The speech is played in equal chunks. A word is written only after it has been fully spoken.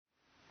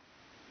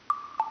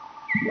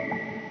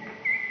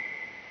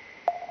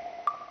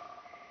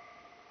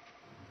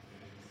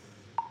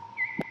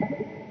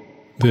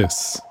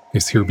This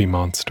is Here Be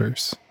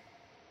Monsters.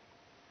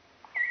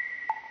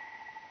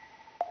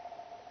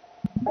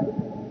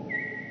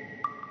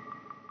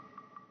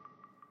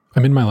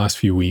 I'm in my last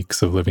few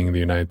weeks of living in the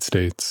United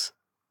States.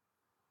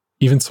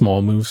 Even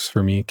small moves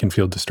for me can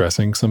feel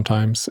distressing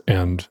sometimes,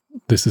 and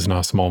this is not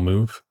a small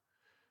move.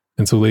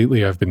 And so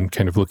lately I've been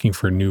kind of looking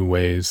for new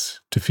ways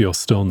to feel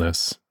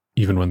stillness,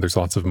 even when there's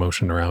lots of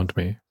motion around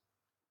me.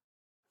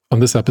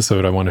 On this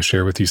episode, I want to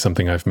share with you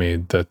something I've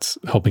made that's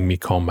helping me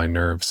calm my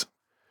nerves.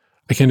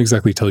 I can't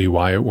exactly tell you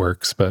why it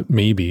works, but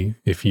maybe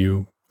if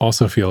you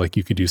also feel like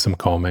you could use some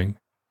calming,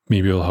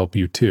 maybe it'll help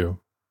you too.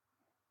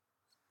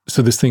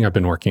 So this thing I've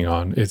been working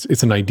on,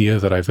 it's an idea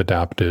that I've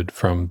adapted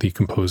from the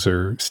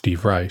composer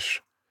Steve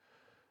Reich.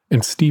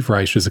 And Steve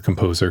Reich is a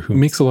composer who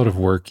makes a lot of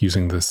work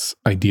using this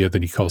idea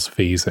that he calls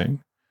phasing.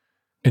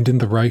 And in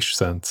the Reich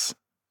sense,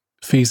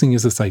 phasing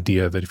is this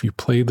idea that if you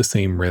play the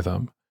same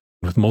rhythm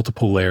with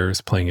multiple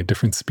layers playing at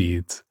different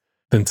speeds,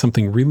 then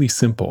something really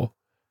simple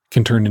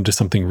can turn into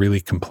something really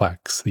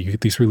complex. You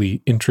get these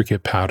really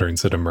intricate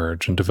patterns that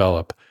emerge and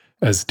develop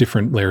as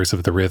different layers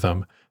of the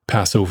rhythm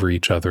pass over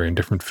each other in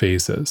different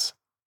phases.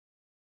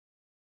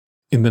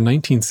 In the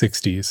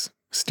 1960s,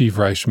 Steve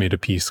Reich made a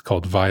piece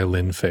called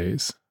Violin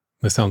Phase.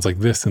 That sounds like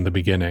this in the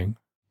beginning.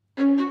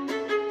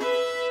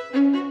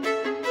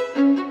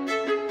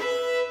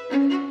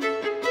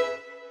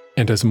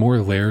 And as more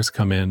layers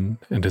come in,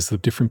 and as the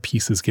different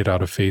pieces get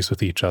out of phase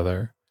with each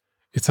other,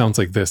 it sounds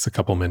like this a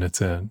couple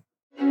minutes in.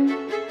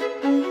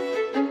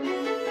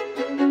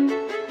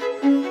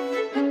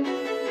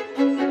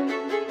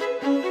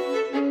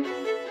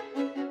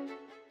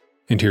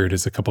 And here it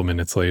is a couple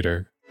minutes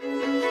later.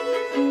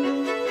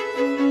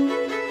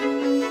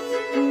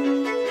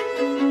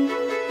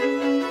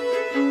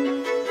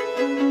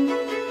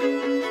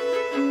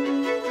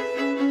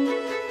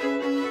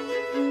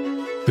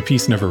 The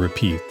piece never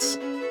repeats.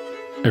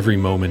 Every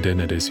moment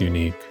in it is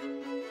unique.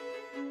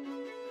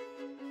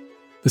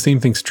 The same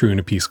thing's true in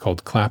a piece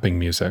called clapping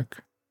music.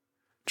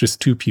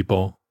 Just two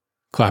people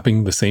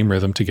clapping the same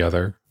rhythm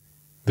together,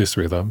 this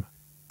rhythm.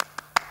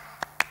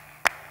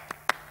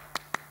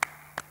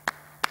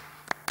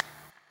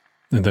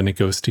 And then it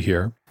goes to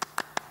here.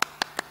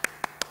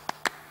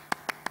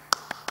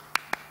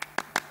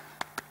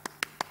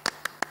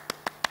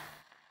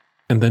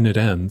 And then it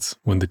ends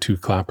when the two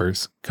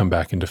clappers come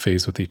back into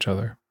phase with each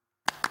other.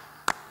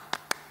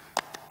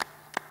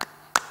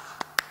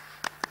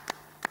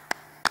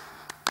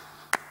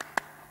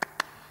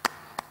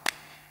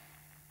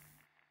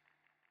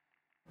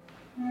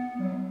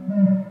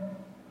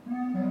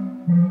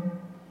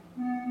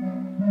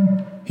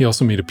 He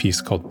also made a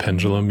piece called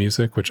Pendulum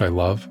Music, which I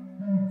love,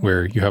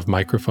 where you have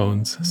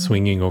microphones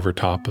swinging over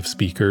top of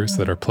speakers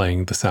that are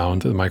playing the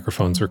sound that the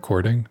microphone's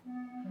recording.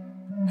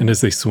 And as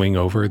they swing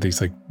over,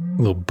 these like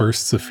little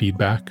bursts of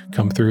feedback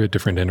come through at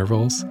different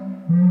intervals.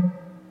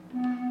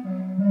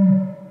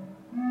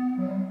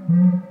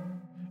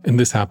 And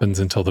this happens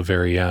until the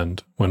very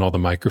end, when all the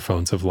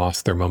microphones have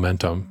lost their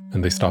momentum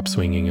and they stop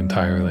swinging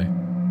entirely.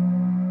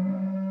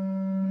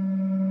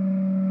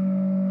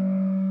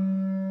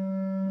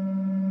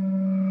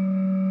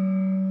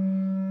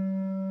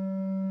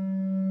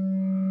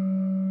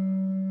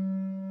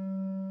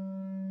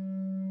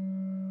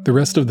 The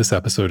rest of this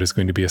episode is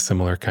going to be a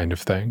similar kind of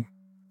thing,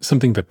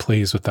 something that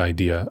plays with the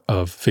idea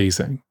of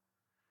phasing.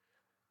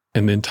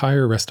 And the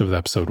entire rest of the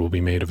episode will be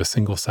made of a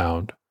single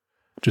sound,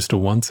 just a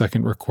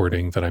 1-second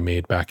recording that I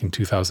made back in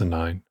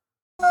 2009.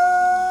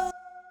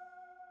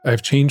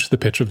 I've changed the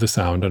pitch of the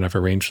sound and I've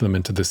arranged them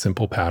into this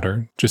simple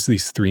pattern, just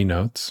these 3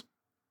 notes.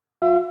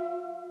 And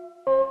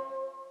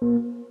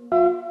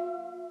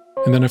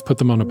then I've put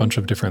them on a bunch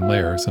of different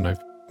layers and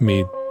I've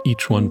made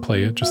each one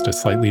play at just a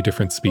slightly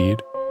different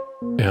speed.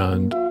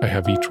 And I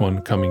have each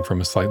one coming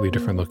from a slightly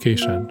different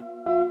location.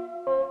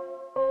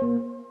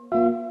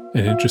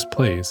 And it just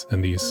plays,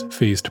 and these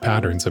phased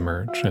patterns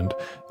emerge, and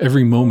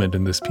every moment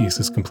in this piece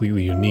is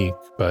completely unique,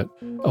 but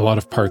a lot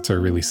of parts are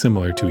really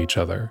similar to each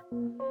other.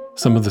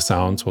 Some of the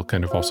sounds will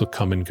kind of also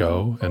come and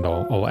go, and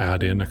I'll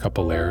add in a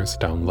couple layers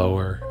down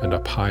lower and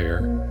up higher.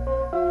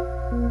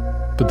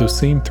 But those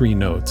same 3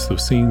 notes of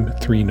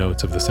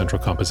the central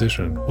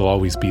composition will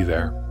always be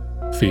there,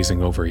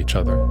 phasing over each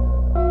other.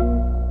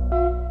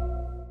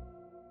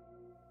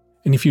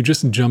 And if you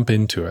just jump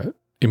into it,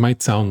 it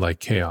might sound like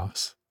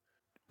chaos.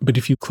 But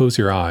if you close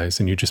your eyes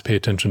and you just pay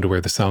attention to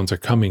where the sounds are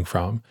coming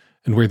from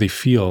and where they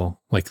feel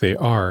like they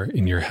are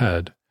in your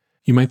head,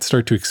 you might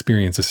start to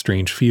experience a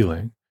strange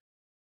feeling.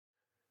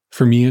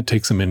 For me, it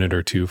takes a minute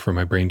or two for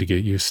my brain to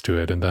get used to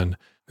it, and then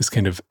this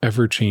kind of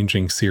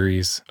ever-changing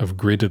series of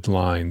gridded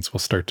lines will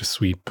start to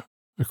sweep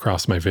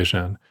across my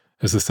vision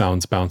as the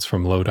sounds bounce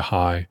from low to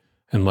high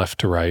and left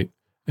to right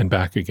and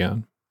back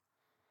again.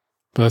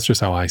 But that's just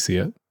how I see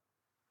it.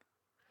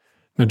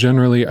 Now,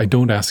 generally, I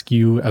don't ask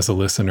you as a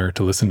listener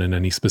to listen in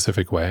any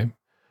specific way,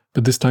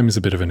 but this time is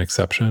a bit of an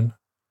exception.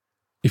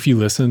 If you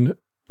listen,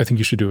 I think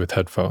you should do it with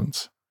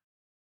headphones.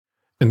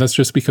 And that's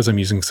just because I'm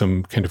using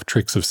some kind of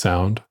tricks of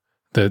sound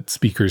that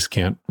speakers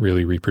can't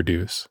really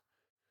reproduce.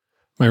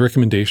 My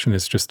recommendation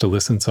is just to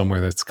listen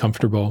somewhere that's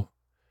comfortable,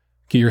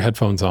 get your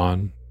headphones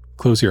on,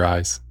 close your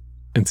eyes,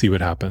 and see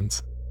what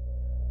happens.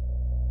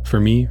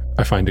 For me,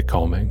 I find it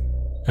calming,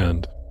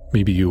 and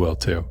maybe you will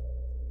too.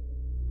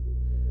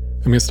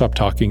 I'm going to stop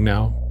talking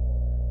now.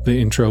 The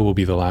intro will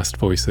be the last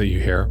voice that you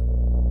hear.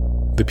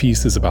 The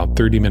piece is about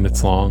 30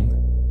 minutes long.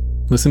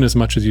 Listen as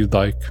much as you'd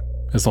like,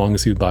 as long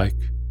as you'd like,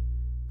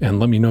 and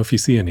let me know if you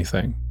see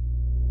anything.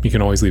 You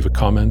can always leave a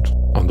comment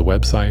on the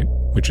website,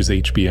 which is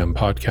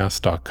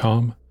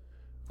hbmpodcast.com,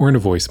 or in a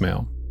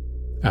voicemail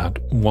at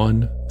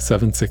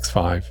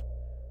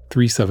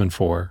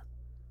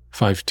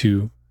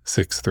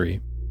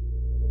 1-765-374-5263.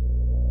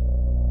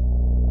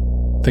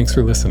 Thanks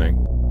for listening.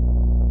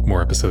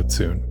 More episodes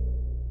soon.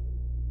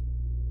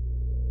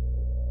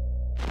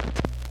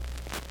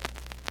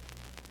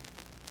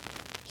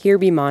 Here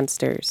Be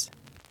Monsters,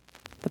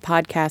 the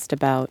podcast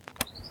about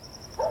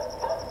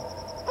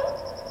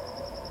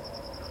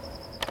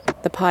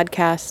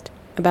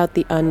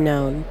the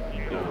unknown.